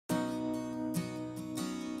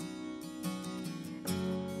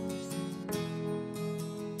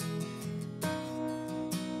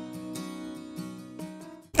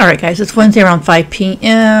Alright guys, it's Wednesday around 5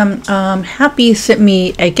 p.m. Happy sent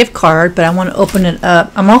me a gift card, but I want to open it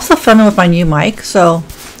up. I'm also filming with my new mic, so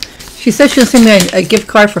she said she'll send me a gift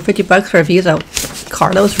card for 50 bucks for a Visa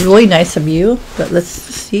card. That was really nice of you, but let's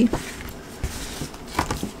see.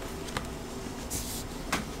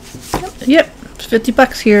 Yep, it's 50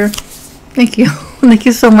 bucks here. Thank you. Thank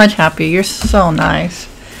you so much, Happy. You're so nice.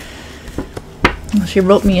 She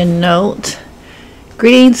wrote me a note.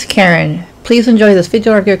 Greetings, Karen. Please enjoy this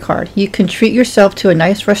video or gift card. You can treat yourself to a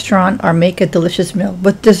nice restaurant or make a delicious meal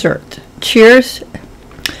with dessert. Cheers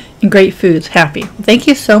and great foods. Happy. Thank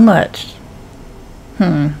you so much.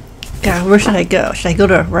 God, where should I go? Should I go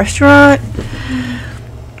to a restaurant?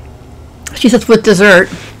 She says with dessert,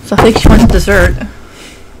 so I think she wants dessert.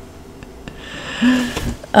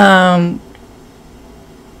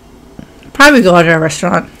 Probably go to a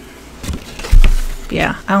restaurant.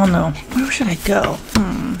 Yeah, I don't know. Where should I go?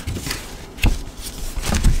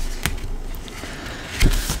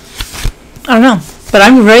 I don't know, but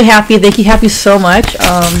I'm very happy. Thank you, Happy, so much.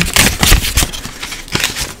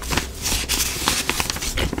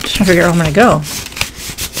 Just trying to figure out where I'm gonna go.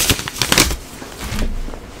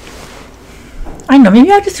 I don't know,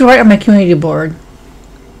 maybe I'll just write on my community board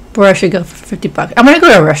where I should go for 50 bucks. I'm gonna go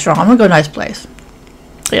to a restaurant. I'm gonna go to a nice place.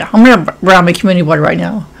 Yeah, I'm gonna write on my community board right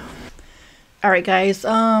now. Alright guys,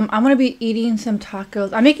 I'm gonna be eating some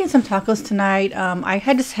tacos. I'm making some tacos tonight. I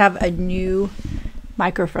had to have a new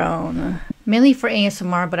microphone, mainly for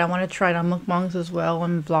ASMR, but I want to try it on mukbangs as well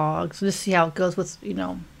and vlogs, just see how it goes with, you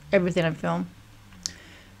know, everything I film.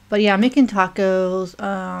 But yeah, I'm making tacos,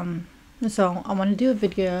 so I want to do a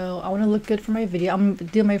video. I want to look good for my video. I'm gonna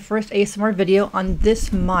do my first ASMR video on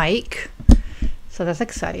this mic, so that's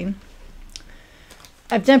exciting.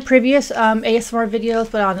 I've done previous ASMR videos,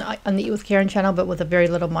 but on the Eat with Karen channel, but with a very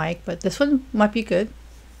little mic. But this one might be good.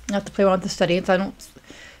 I have to play around with the settings. I have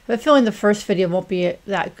a feeling the first video won't be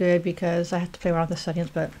that good because I have to play around with the settings.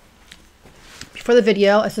 But before the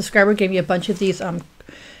video, a subscriber gave me a bunch of these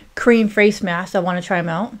cream face masks. I want to try them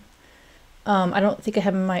out. I don't think I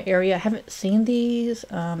have them in my area. I haven't seen these.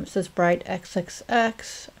 It says Bright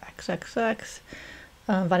XXX, XXX,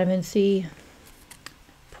 Vitamin C.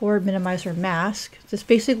 Pore minimizer mask. Just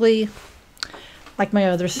basically like my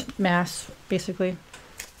other masks, basically.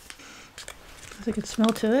 I can smell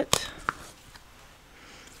to it.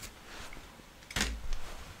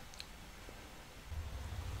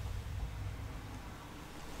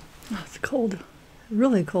 Oh, it's cold.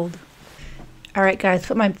 Really cold. Alright guys,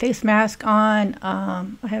 put my face mask on.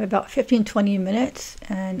 I have about 15-20 minutes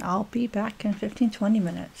and I'll be back in 15-20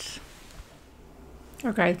 minutes.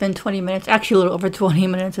 Okay, it's been 20 minutes, actually a little over 20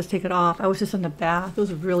 minutes. Let's take it off. I was just in the bath. It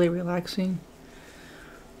was really relaxing.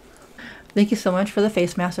 Thank you so much for the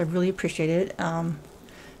face mask. I really appreciate it. I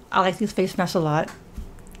like these face masks a lot.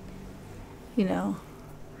 You know,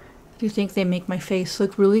 I do think they make my face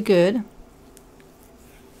look really good.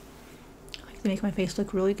 They make my face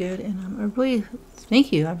look really good, and I really,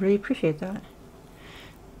 thank you. I really appreciate that.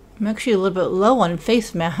 I'm actually a little bit low on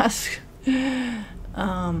face masks.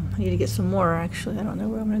 I need to get some more, actually. I don't know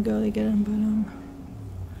where I'm going to go to get them,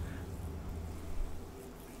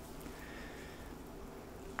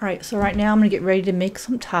 but, Alright, so right now I'm going to get ready to make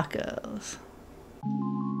some tacos.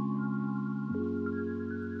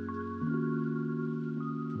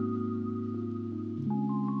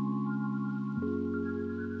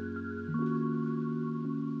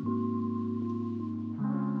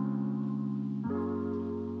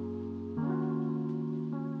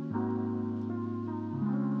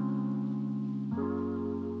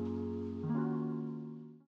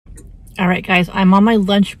 Alright guys, I'm on my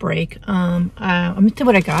lunch break. I'm gonna see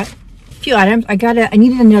what I got. A few items. I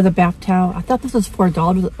needed another bath towel. I thought this was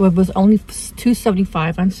 $4. It was only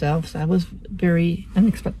 $2.75 on sale, so that was very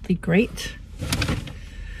unexpectedly great.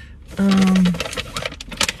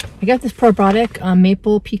 I got this probiotic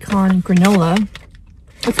maple pecan granola.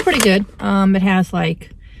 It's pretty good. It has,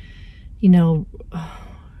 like, you know,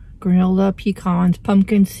 granola, pecans,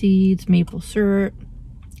 pumpkin seeds, maple syrup,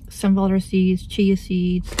 sunflower seeds, chia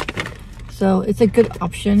seeds. So it's a good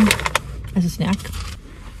option as a snack.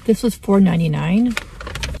 This was $4.99.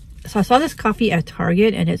 So I saw this coffee at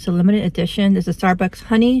Target, and it's a limited edition. There's a Starbucks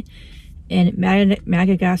honey and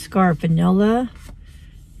Madagascar vanilla.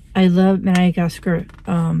 I love Madagascar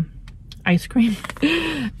ice cream.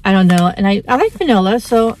 I don't know, and I like vanilla,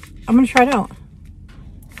 so I'm gonna try it out.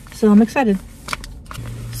 So I'm excited.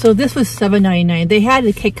 So this was $7.99. They had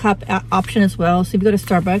the K-Cup option as well. So if you go to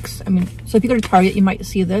Starbucks, so if you go to Target, you might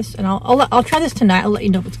see this. And I'll try this tonight. I'll let you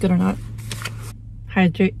know if it's good or not.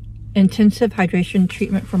 Intensive hydration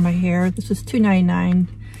treatment for my hair. This was $2.99.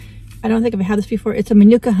 I don't think I've had this before. It's a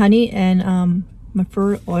Manuka honey and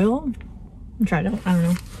Mafur oil. I'm trying to, I don't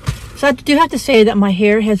know. So I do have to say that my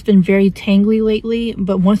hair has been very tangly lately,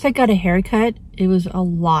 but once I got a haircut, it was a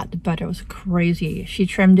lot better. It was crazy. She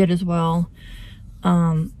trimmed it as well.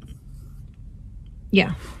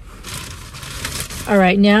 Yeah. All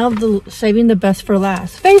right, now saving the best for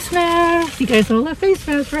last. Face mask. You guys know that face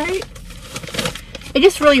mask, right? It's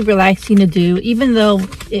just really relaxing to do, even though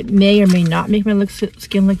it may or may not make my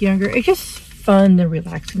skin look younger. It's just fun and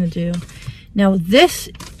relaxing to do. Now this,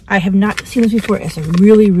 I have not seen this before. It's a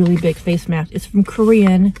really, really big face mask. It's from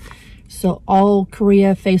Korean, so all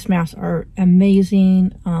Korea face masks are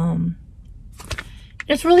amazing.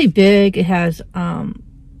 It's really big. It has vitamin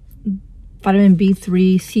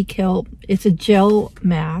B3, sea kelp. It's a gel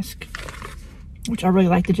mask, which I really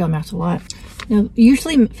like the gel mask a lot. Now,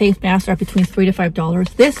 usually face masks are between $3 to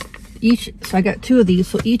 $5. So I got 2 of these.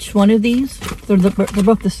 So each one of these, they're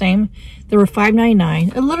both the same. They were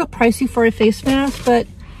 $5.99. A little pricey for a face mask, but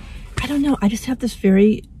I don't know. I just have this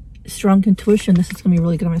very strong intuition. This is gonna be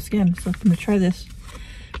really good on my skin. So I'm gonna try this.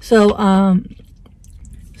 So,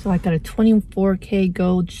 so I got a 24K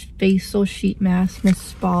gold facial sheet mask, Miss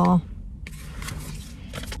Spa.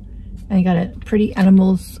 And I got a Pretty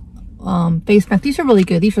Animals face mask. These are really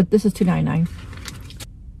good. This is $2.99.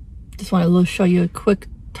 Just want to show you a quick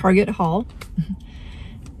Target haul.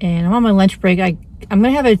 And I'm on my lunch break. I'm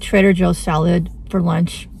gonna have a Trader Joe's salad for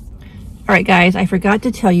lunch. All right, guys, I forgot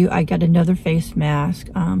to tell you I got another face mask.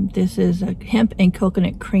 This is a hemp and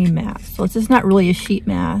coconut cream mask. So it's just not really a sheet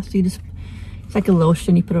mask. It's like a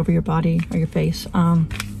lotion you put over your body or your face.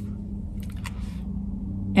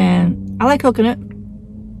 And I like coconut.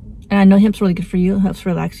 And I know hemp's really good for you. It helps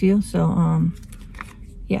relax you. So,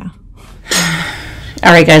 yeah.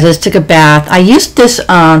 All right, guys, I just took a bath. I used this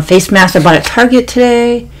face mask I bought at Target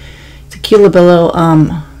today. It's a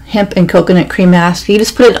Karebear hemp and coconut cream mask. You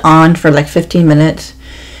just put it on for like 15 minutes.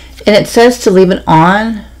 And it says to leave it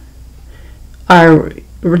on or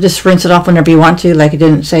just rinse it off whenever you want to. Like, it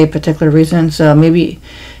didn't say a particular reason. So maybe,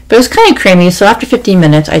 but it was kind of creamy. So after 15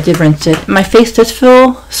 minutes, I did rinse it. My face does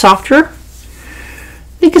feel softer.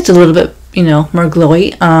 I think it's a little bit, you know, more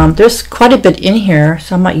glowy. There's quite a bit in here,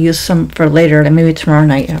 so I might use some for later, and maybe tomorrow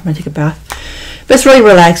night I'm gonna take a bath. But it's really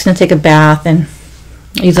relaxing to take a bath and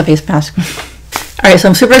use a face mask. All right, so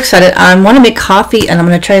I'm super excited. I want to make coffee, and I'm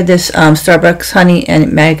gonna try this Starbucks honey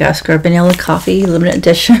and Madagascar vanilla coffee limited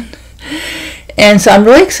edition. And so I'm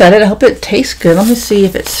really excited. I hope it tastes good. Let me see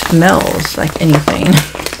if it smells like anything.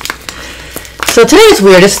 So today is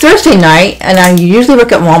weird. It's Thursday night, and I usually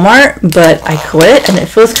work at Walmart, but I quit, and it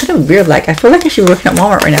feels kind of weird. Like, I feel like I should be working at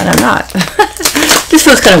Walmart right now, and I'm not. This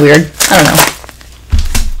feels kind of weird. I don't know.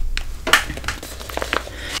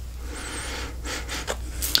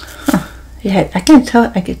 Huh. Yeah, I can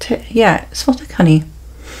tell. I could tell. Yeah, it smells like honey.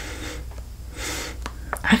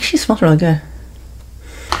 Actually, it smells really good.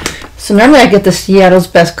 So normally I get the Seattle's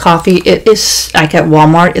Best coffee. It is like at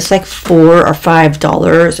Walmart. It's like $4 or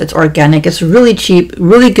 $5. It's organic. It's really cheap,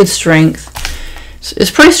 really good strength. It's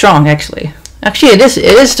pretty strong, actually. Actually, it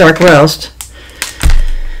is dark roast.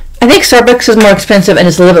 I think Starbucks is more expensive and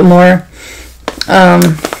it's a little bit more. I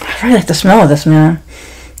really like the smell of this, man.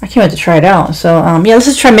 I can't wait to try it out. So yeah, let's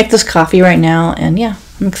just try to make this coffee right now, and yeah,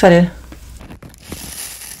 I'm excited.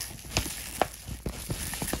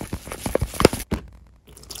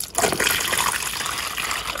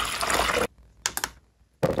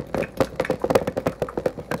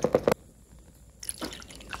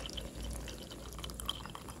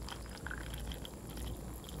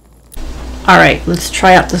 All right, let's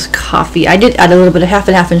try out this coffee. I did add a little bit of half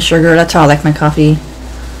and half in sugar. That's how I like my coffee.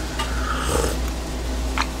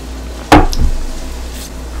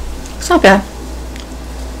 It's not bad.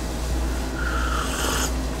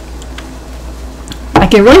 I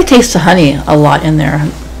can really taste the honey a lot in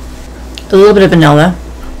there. A little bit of vanilla.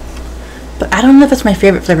 But I don't know if it's my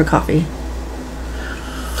favorite flavor coffee.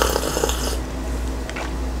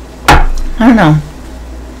 I don't know.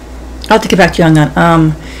 I'll have to get back to you on that.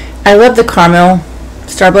 I love the caramel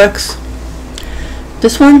Starbucks.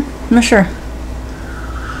 This one, I'm not sure.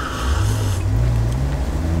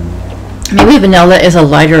 Maybe vanilla is a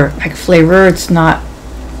lighter like flavor. It's not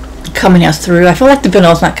coming us through. I feel like the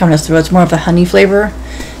vanilla is not coming us through. It's more of a honey flavor.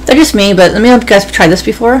 That's just me, but let me know if you guys have tried this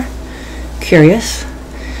before. Curious.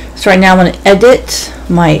 So right now I'm going to edit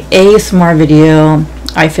my ASMR video.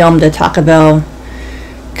 I filmed at Taco Bell.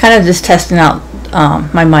 Kind of just testing out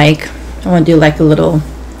my mic. I want to do like a little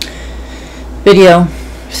video,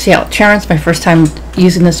 see how it turns. My first time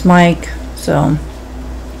using this mic, so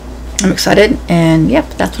I'm excited, and yep,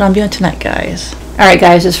 that's what I'm doing tonight, guys. Alright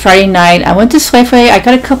guys, it's Friday night. I went to Safeway. I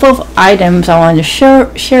got a couple of items I wanted to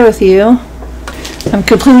share with you. I'm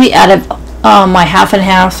completely out of my half and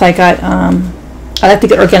half, so I got, I like to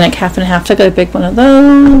get organic half and half, so I got a big one of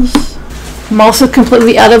those. I'm also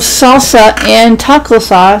completely out of salsa and taco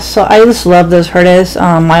sauce, so I just love those Herdes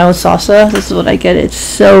mild salsa. This is what I get. It's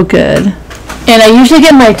so good. And I usually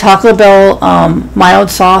get my Taco Bell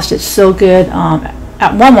mild sauce. It's so good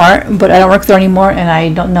at Walmart, but I don't work there anymore, and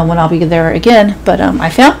I don't know when I'll be there again. But I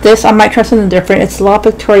found this. I might try something different. It's La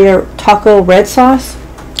Victoria Taco Red Sauce.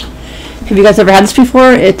 Have you guys ever had this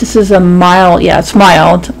before? This is a mild, yeah, it's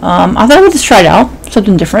mild. I thought I would just try it out,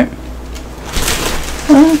 something different.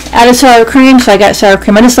 Added sour cream, so I got sour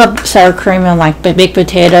cream. I just love sour cream on like baked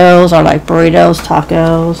potatoes or like burritos,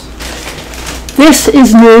 tacos. This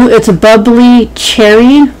is new. It's a bubbly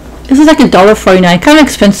cherry. This is like $1.49, kind of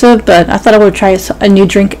expensive, but I thought I would try a new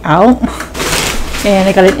drink out. And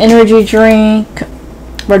I got an energy drink,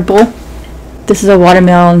 Red Bull. This is a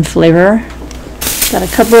watermelon flavor. Got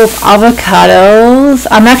a couple of avocados.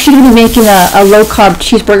 I'm actually going to be making a low-carb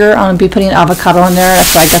cheeseburger. I'm going to be putting an avocado in there.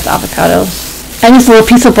 That's why I got the avocados. And this little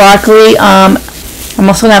piece of broccoli. I'm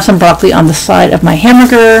also going to have some broccoli on the side of my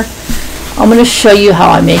hamburger. I'm going to show you how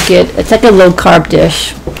I make it. It's like a low-carb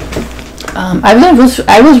dish.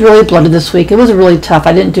 I was really bloated this week. It was really tough.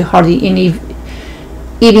 I didn't do hardly any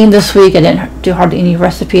eating this week. I didn't do hardly any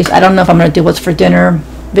recipes. I don't know if I'm going to do what's for dinner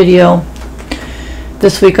video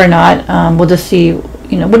this week or not. We'll just see.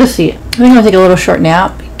 We'll just see. I think I'm going to take a little short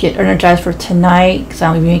nap, get energized for tonight, because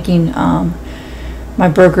I'll be making my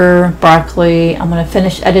burger, broccoli. I'm going to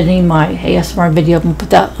finish editing my ASMR video. I'm going to put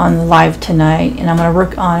that on live tonight, and I'm going to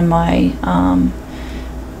work on my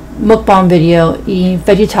mukbang video eating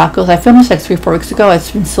veggie tacos. I filmed this like 3-4 weeks ago.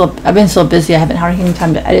 I've been so busy. I haven't had any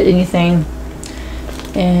time to edit anything,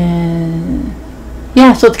 and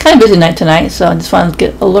yeah, so it's kind of busy night tonight. So I just want to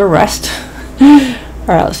get a little rest. All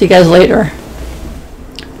right, I'll see you guys later.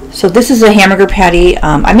 So this is a hamburger patty.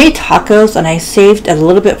 I made tacos and I saved a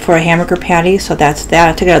little bit for a hamburger patty, so that's that.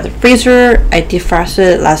 I took it out of the freezer. I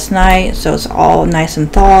defrosted it last night, so it's all nice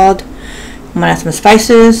and thawed. I'm gonna add some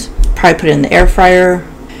spices, probably put it in the air fryer.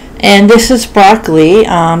 And this is broccoli.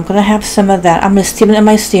 I'm gonna have some of that. I'm gonna steam it in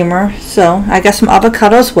my steamer. So I got some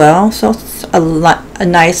avocado as well. So it's a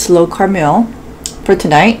nice low carb meal for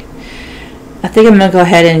tonight. I think I'm gonna go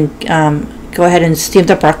ahead and steam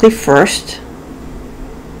the broccoli first.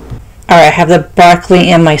 Alright, I have the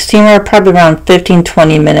broccoli in my steamer, probably around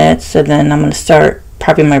 15-20 minutes, and then I'm gonna start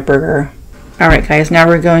prepping my burger. Alright guys, now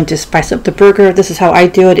we're going to spice up the burger. This is how I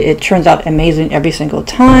do it. It turns out amazing every single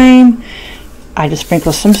time. I just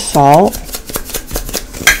sprinkle some salt,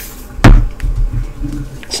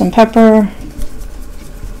 some pepper,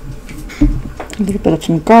 a little bit of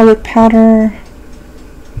some garlic powder.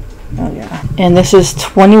 Oh yeah. And this is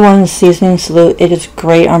 21 seasoning salute. It is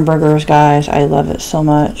great on burgers, guys. I love it so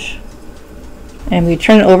much. And we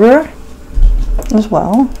turn it over as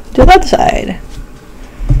well to the other side.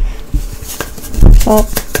 Salt,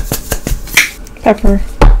 pepper,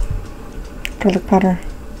 garlic powder,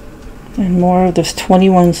 and more of this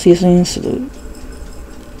 21 seasoning salute.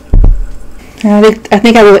 And I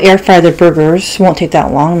think I will air fry the burgers. It won't take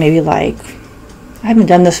that long. Maybe like, I haven't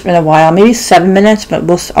done this in a while. Maybe 7 minutes, but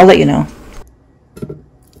I'll let you know.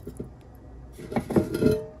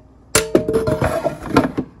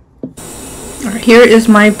 Alright, here is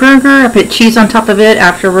my burger. I put cheese on top of it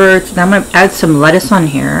afterwards. Now I'm going to add some lettuce on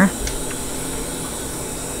here.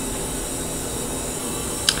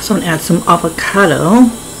 So I'm going to add some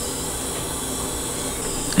avocado.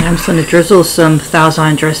 And I'm just going to drizzle some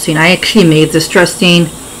Thousand dressing. I actually made this dressing.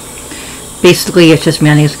 Basically, it's just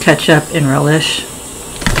mayonnaise, ketchup, and relish.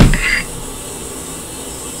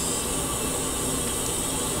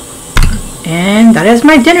 And that is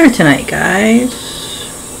my dinner tonight, guys.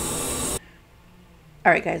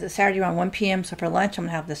 Alright guys, it's Saturday around 1 p.m. So for lunch, I'm going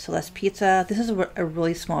to have the Celeste pizza. This is a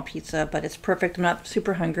really small pizza, but it's perfect. I'm not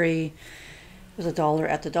super hungry. It was $1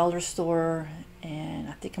 at the dollar store. And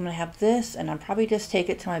I think I'm going to have this, and I'll probably just take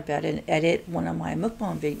it to my bed and edit one of my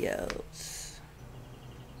mukbang videos.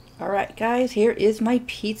 Alright guys, here is my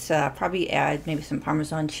pizza. I'll probably add maybe some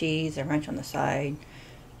Parmesan cheese and ranch on the side.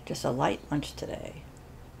 Just a light lunch today.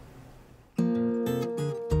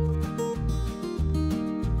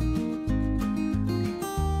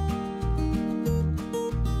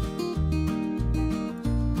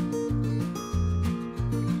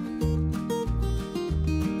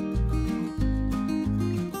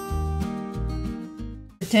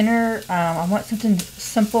 Dinner, I want something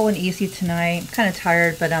simple and easy tonight. I'm kind of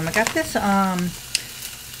tired, but I got this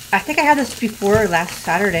I think I had this before last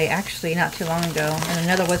Saturday, actually, not too long ago. And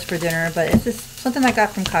another was for dinner, but it's just something I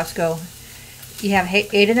got from Costco. You have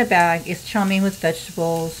 8 in a bag. It's chow mein with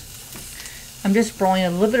vegetables. I'm just broiling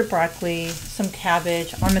a little bit of broccoli, some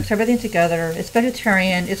cabbage. I'll mix everything together. It's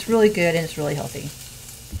vegetarian. It's really good, and it's really healthy.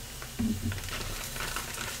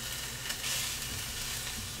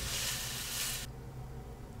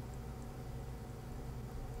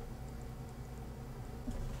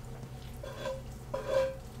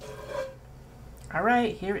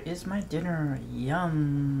 Alright, here is my dinner.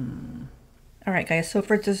 Yum. Alright guys, so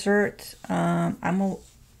for dessert, I'm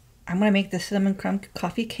gonna make the cinnamon crumb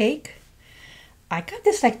coffee cake. I got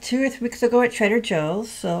this like 2 or 3 weeks ago at Trader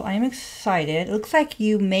Joe's, so I am excited. It looks like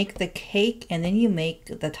you make the cake and then you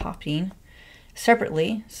make the topping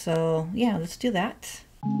separately. So yeah, let's do that.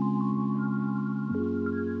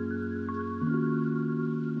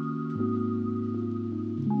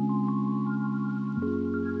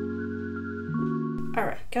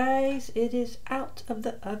 Alright guys, it is out of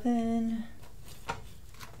the oven.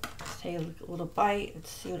 Let's take a little bite. Let's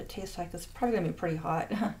see what it tastes like. It's probably going to be pretty hot.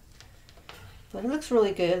 But it looks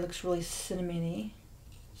really good. It looks really cinnamony.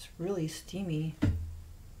 It's really steamy. But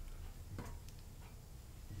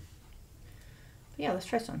yeah, let's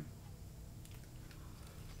try some.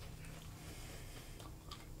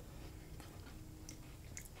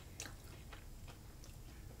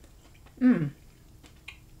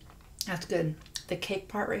 That's good. The cake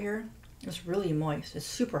part right here is really moist. It's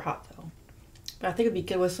super hot though. But I think it'd be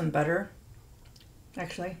good with some butter.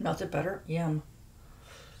 Actually, melted butter. Yum.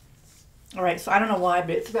 Alright, so I don't know why, but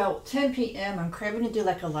it's about 10 p.m. I'm craving to do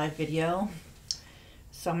like a live video.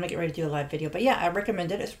 So I'm going to get ready to do a live video. But yeah, I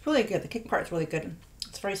recommend it. It's really good. The cake part is really good.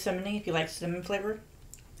 It's very cinnamony. If you like cinnamon flavor,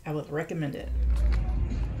 I would recommend it.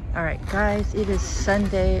 Alright guys, it is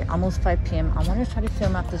Sunday, almost 5 p.m. I want to try to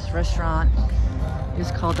film out this restaurant.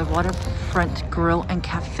 It's called the Waterfront Grill and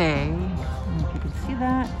Cafe. I don't know if you can see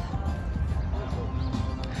that.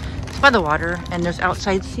 It's by the water and there's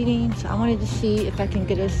outside seating. So I wanted to see if I can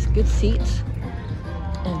get us good seats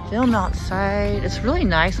and film outside. It's really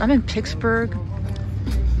nice. I'm in Pittsburgh,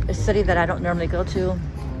 a city that I don't normally go to.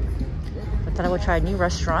 I thought I would try a new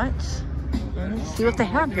restaurant and see what they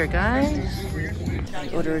have here, guys. I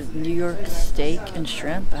ordered New York steak and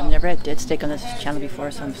shrimp. I've never had dead steak on this channel before,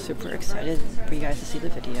 so I'm super excited for you guys to see the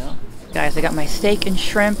video. Guys, I got my steak and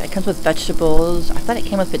shrimp. It comes with vegetables. I thought it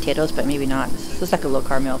came with potatoes, but maybe not. This looks like a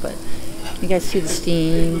low-carb meal, but can you guys see the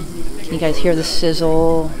steam? Can you guys hear the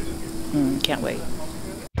sizzle? Can't wait.